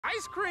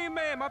Ice cream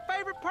man, my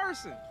favorite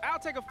person. I'll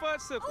take a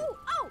fudge sipper.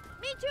 Oh,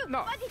 me too.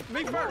 No,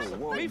 me first.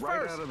 Whoa, me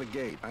right first. out of the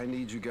gate, I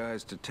need you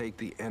guys to take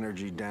the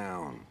energy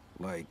down,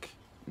 like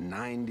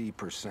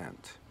 90%.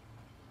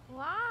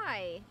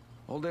 Why?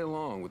 All day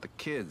long with the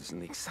kids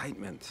and the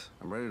excitement.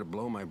 I'm ready to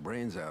blow my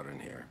brains out in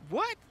here.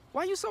 What?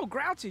 Why you so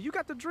grouchy? You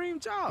got the dream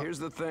job. Here's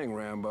the thing,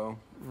 Rambo.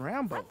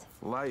 Rambo. What?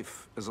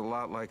 Life is a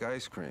lot like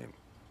ice cream.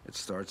 It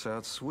starts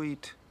out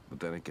sweet, but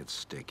then it gets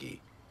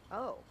sticky.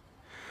 Oh,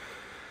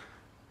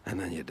 And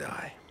then you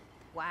die.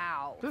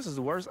 wow. This is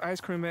the worst ice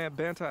cream man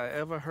banter I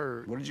ever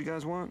heard. What did you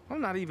guys want?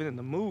 I'm not even in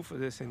the mood for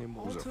this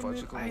anymore. Was it Ultimate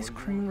fudgsicle? ice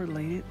cream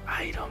related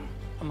item.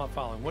 I'm not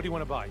following. What do you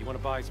want to buy? You want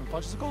to buy some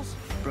fudgesicles?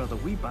 Brother,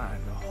 we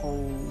buying the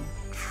whole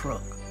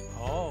truck.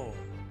 Oh,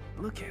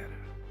 Look at her.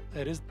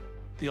 that is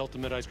the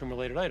ultimate ice cream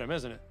related item,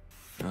 isn't it?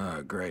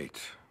 Ah,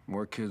 great.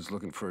 More kids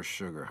looking for a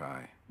sugar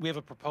high. We have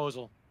a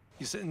proposal.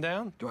 You sitting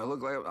down? Do I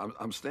look like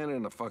I'm standing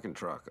in the fucking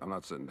truck? I'm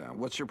not sitting down.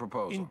 What's your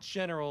proposal? In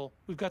general,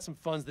 we've got some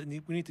funds that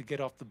we need to get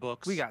off the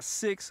books. We got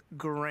 $6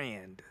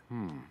 grand.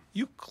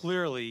 You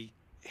clearly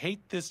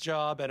hate this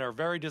job and are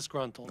very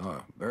disgruntled.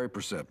 Oh, very The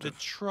perceptive.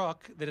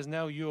 truck that is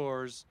now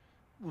yours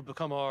will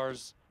become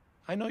ours.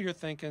 I know you're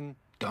thinking,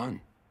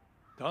 Done.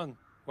 done.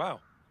 Wow,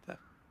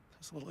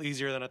 that's a little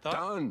easier than I thought.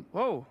 Done.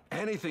 Whoa.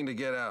 Anything to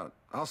get out.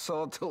 I'll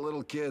sell it to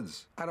little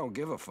kids. I don't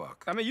give a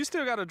fuck. I mean, you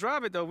still got to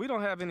drive it, though. We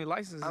don't have any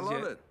licenses I love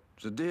yet. it.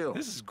 It's a deal.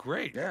 This is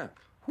great. Yeah.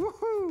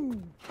 Woohoo!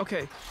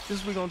 Okay, this is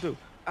what we're going to do.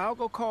 I'll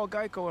go call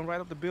Geico and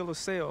write up the bill of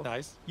sale.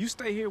 Nice. You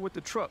stay here with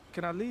the truck.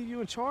 Can I leave you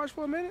in charge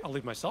for a minute? I'll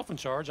leave myself in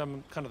charge.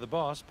 I'm kind of the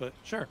boss, but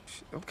sure.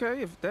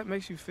 Okay, if that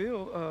makes you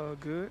feel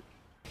good.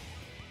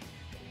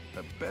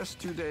 The best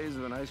 2 days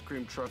of an ice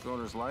cream truck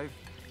owner's life,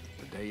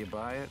 the day you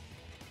buy it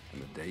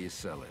and the day you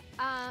sell it.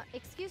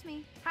 Excuse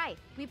me. Hi.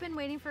 We've been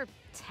waiting for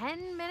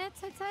 10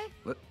 minutes, I'd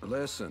say.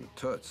 Listen,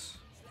 Toots,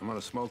 I'm on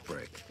a smoke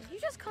break. Did you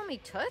just call me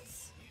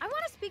Toots? I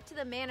want to speak to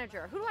the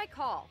manager. Who do I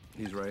call?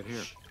 He's right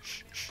here.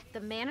 The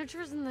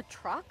manager's in the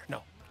truck?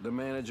 No. The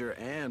manager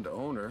and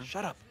owner.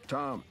 Shut up.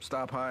 Tom,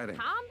 stop hiding.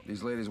 Tom?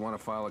 These ladies want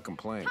to file a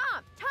complaint.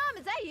 Tom,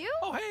 is that you?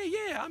 Oh, hey,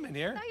 yeah, I'm in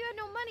here. I thought you had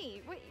no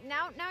money. Wait,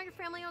 now your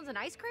family owns an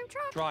ice cream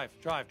truck? Drive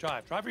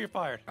or you're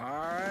fired. All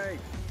right,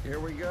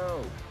 here we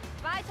go.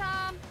 Bye,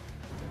 Tom.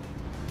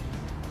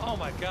 Oh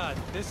my God,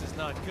 this is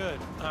not good.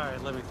 All right,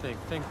 let me think.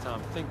 Think,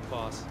 Tom. Think,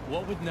 boss.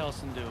 What would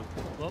Nelson do?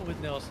 What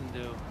would Nelson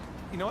do?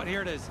 You know what?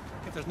 Here it is.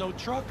 If there's no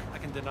truck, I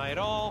can deny it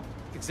all.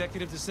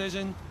 Executive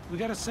decision. We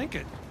gotta sink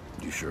it.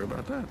 You sure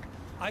about that?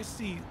 I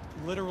see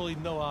literally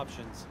no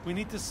options. We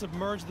need to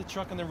submerge the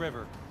truck in the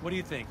river. What do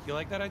you think? You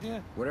like that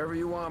idea? Whatever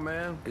you want,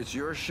 man. It's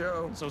your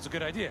show. So it's a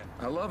good idea.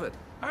 I love it.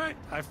 All right,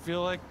 I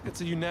feel like it's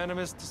a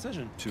unanimous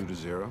decision.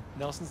 2-0.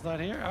 Nelson's not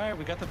here. All right,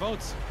 we got the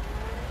votes.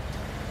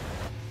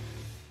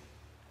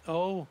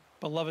 Oh,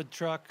 beloved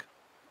truck,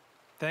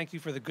 thank you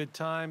for the good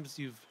times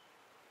you've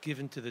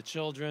given to the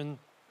children.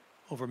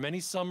 Over many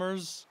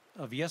summers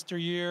of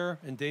yesteryear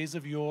and days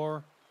of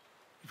yore,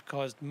 you've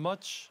caused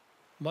much,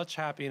 much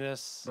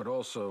happiness. But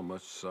also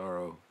much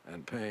sorrow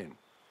and pain.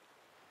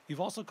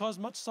 You've also caused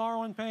much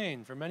sorrow and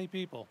pain for many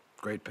people.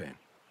 Great pain.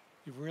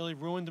 You've really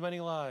ruined many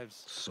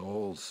lives.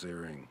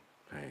 Soul-searing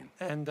pain.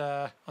 And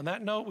on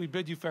that note, we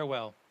bid you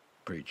farewell.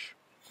 Preach.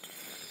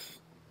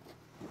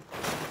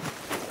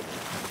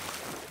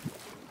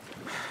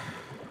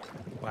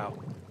 Wow.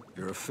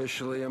 You're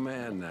officially a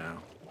man now.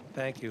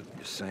 Thank you.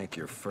 You sank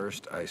your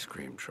first ice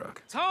cream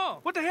truck. Tom,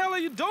 what the hell are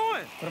you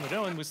doing? What am I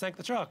doing? We sank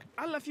the truck.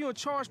 I left you in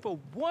charge for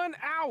 1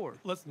 hour.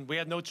 Listen, we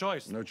had no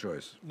choice. No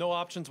choice. No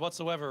options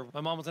whatsoever.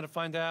 My mom was gonna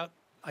find out.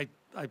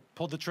 I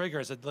pulled the trigger.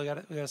 I said, we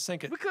gotta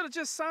sink it. We could have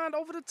just signed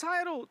over the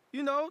title,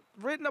 you know,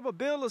 written up a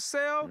bill of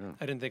sale. Yeah.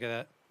 I didn't think of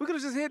that. We could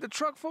have just hid the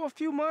truck for a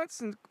few months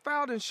and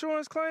filed an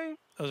insurance claim.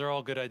 Those are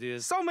all good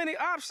ideas. So many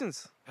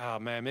options. Oh,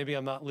 man, maybe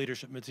I'm not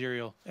leadership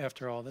material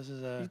after all. This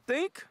is You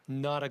think?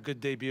 not a good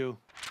debut.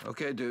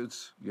 Okay,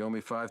 dudes. You owe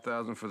me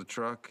 $5,000 for the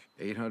truck,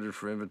 $800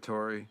 for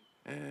inventory,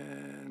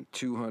 and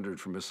 $200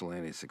 for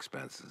miscellaneous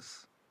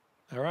expenses.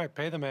 All right,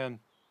 pay the man.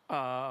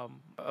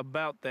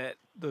 About that,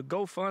 the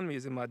GoFundMe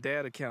is in my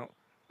dad account.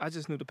 I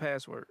just knew the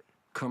password.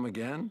 Come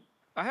again?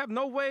 I have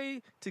no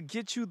way to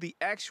get you the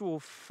actual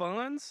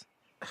funds.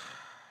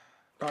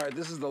 All right,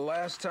 this is the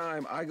last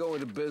time I go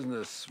into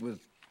business with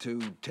two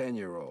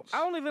 10-year-olds. I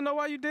don't even know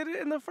why you did it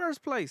in the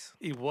first place.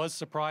 It was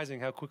surprising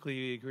how quickly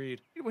you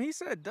agreed. When he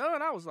said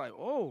done, I was like,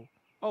 oh,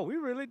 we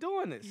really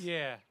doing this.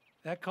 Yeah,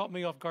 that caught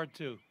me off guard,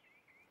 too.